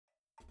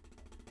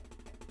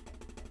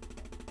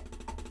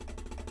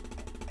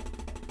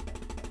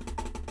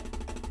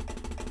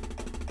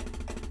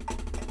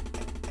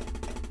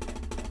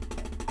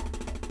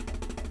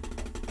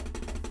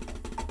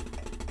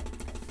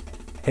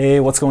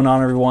Hey, what's going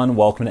on everyone?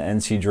 Welcome to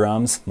NC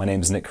Drums. My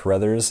name is Nick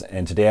Carruthers,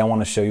 and today I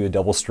want to show you a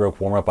double stroke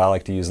warm-up I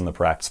like to use on the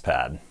practice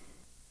pad.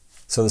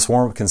 So this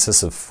warm-up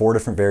consists of 4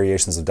 different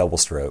variations of double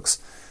strokes.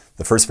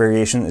 The first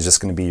variation is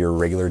just going to be your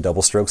regular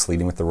double strokes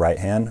leading with the right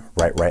hand,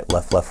 right, right,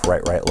 left, left,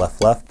 right, right,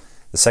 left, left.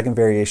 The second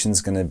variation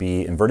is going to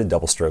be inverted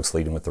double strokes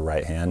leading with the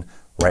right hand,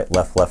 right,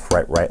 left, left,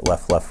 right, right,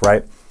 left, left,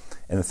 right.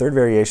 And the third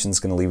variation is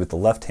going to lead with the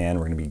left hand.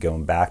 We're going to be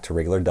going back to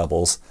regular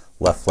doubles,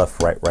 left,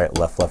 left, right, right,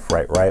 left, left,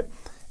 right, right.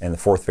 And the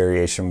fourth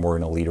variation, we're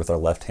going to lead with our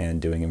left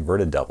hand doing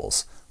inverted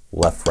doubles,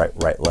 left, right,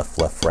 right, left,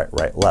 left, right,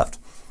 right, left.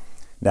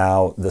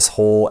 Now, this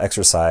whole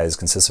exercise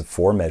consists of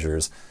 4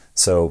 measures,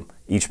 so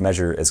each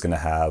measure is going to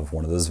have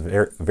one of those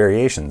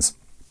variations.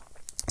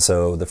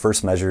 So the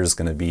first measure is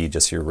going to be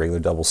just your regular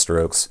double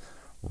strokes,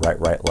 right,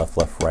 right, left,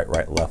 left, right,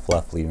 right, left,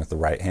 left, leading with the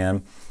right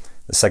hand.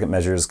 The second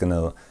measure is going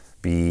to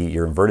be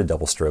your inverted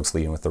double strokes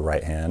leading with the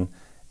right hand.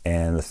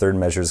 And the third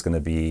measure is going to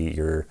be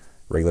your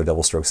regular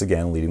double strokes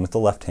again, leading with the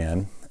left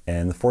hand.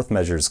 And the fourth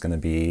measure is going to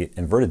be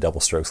inverted double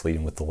strokes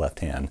leading with the left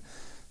hand.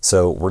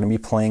 So we're going to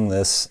be playing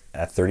this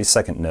at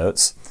 30-second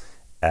notes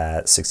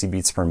at 60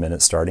 beats per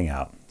minute starting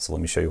out. So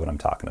let me show you what I'm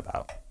talking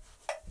about.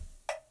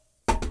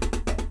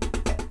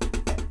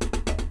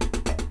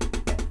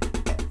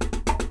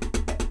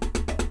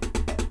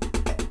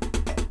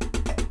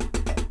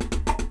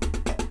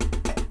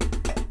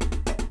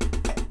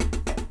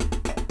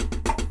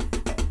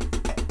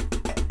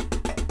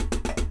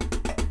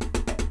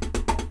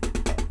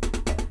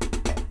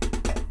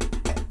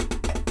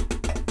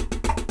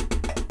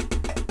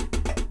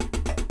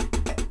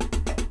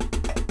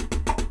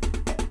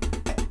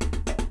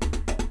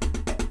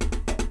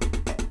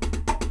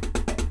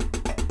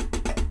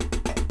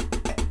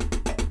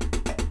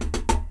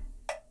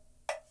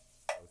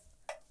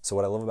 So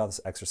what I love about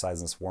this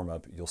exercise and this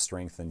warm-up, you'll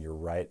strengthen your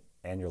right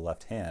and your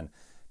left hand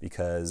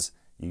because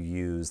you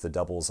use the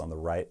doubles on the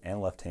right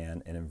and left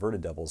hand and inverted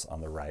doubles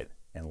on the right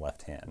and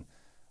left hand,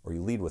 or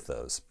you lead with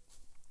those.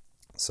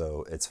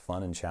 So it's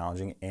fun and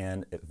challenging,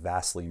 and it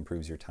vastly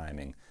improves your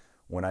timing.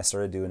 When I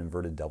started doing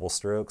inverted double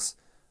strokes,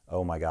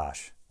 oh my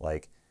gosh,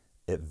 like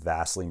it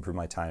vastly improved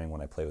my timing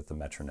when I play with the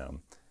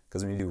metronome.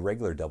 Because when you do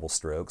regular double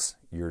strokes,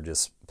 you're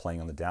just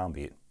playing on the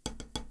downbeat.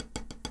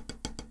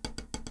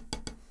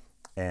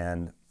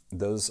 And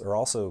those are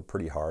also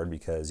pretty hard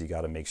because you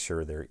got to make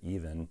sure they're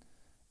even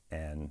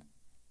and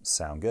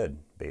sound good,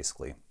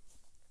 basically.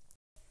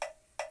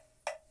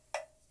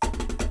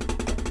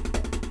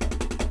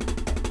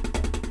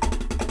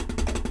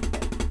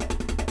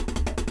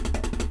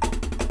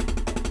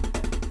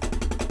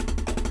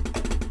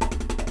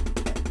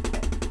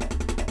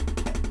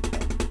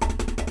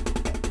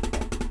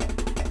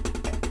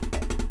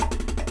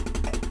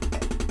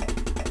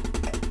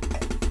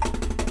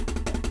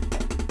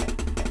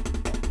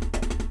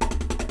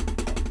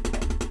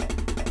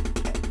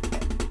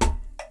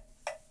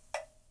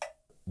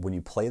 When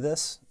you play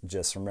this,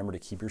 just remember to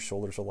keep your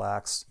shoulders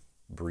relaxed,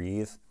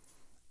 breathe,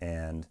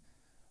 and,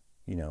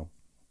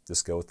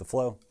 just go with the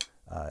flow.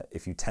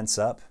 If you tense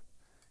up,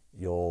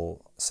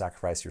 you'll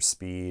sacrifice your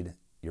speed,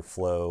 your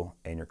flow,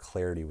 and your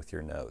clarity with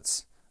your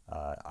notes.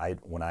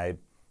 When I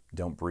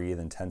don't breathe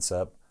and tense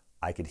up,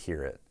 I could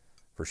hear it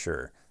for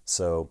sure.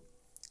 So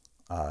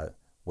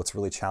what's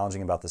really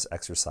challenging about this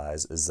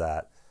exercise is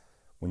that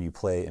when you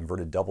play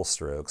inverted double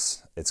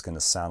strokes, it's going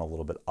to sound a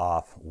little bit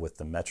off with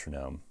the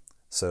metronome.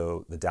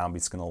 So the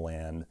downbeat's going to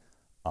land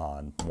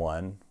on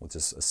 1, which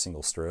is a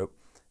single stroke.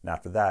 And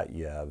after that,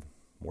 you have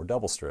more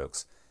double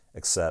strokes,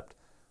 except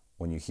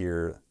when you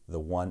hear the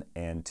 1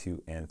 and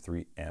 2 and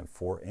 3 and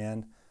 4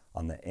 and,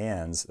 on the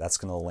ands, that's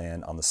going to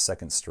land on the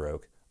second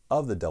stroke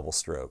of the double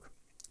stroke.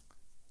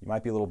 You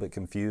might be a little bit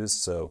confused,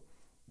 so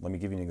let me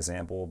give you an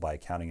example by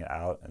counting it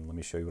out, and let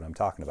me show you what I'm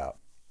talking about.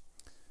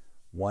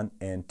 1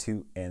 and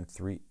 2 and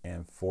 3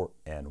 and 4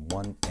 and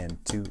 1 and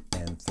 2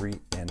 and 3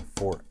 and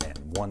 4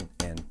 and 1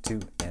 and 2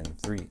 and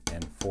 3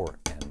 and 4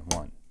 and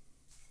 1.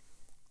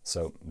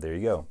 So there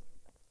you go.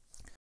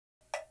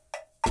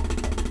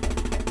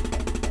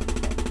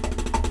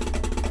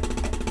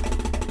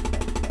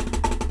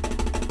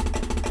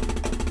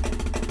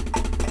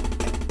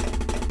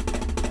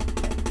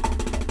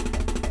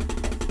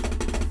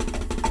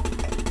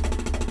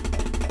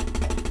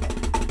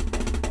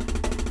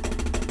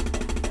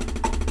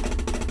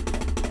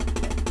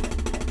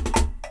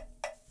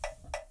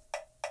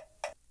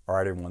 All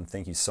right, everyone,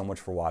 thank you so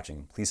much for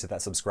watching. Please hit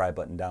that subscribe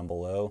button down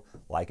below,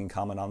 like and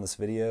comment on this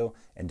video,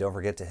 and don't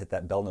forget to hit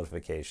that bell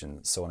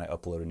notification so when I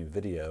upload a new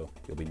video,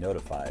 you'll be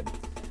notified.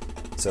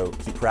 So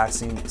keep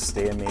practicing,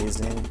 stay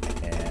amazing,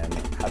 and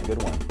have a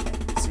good one.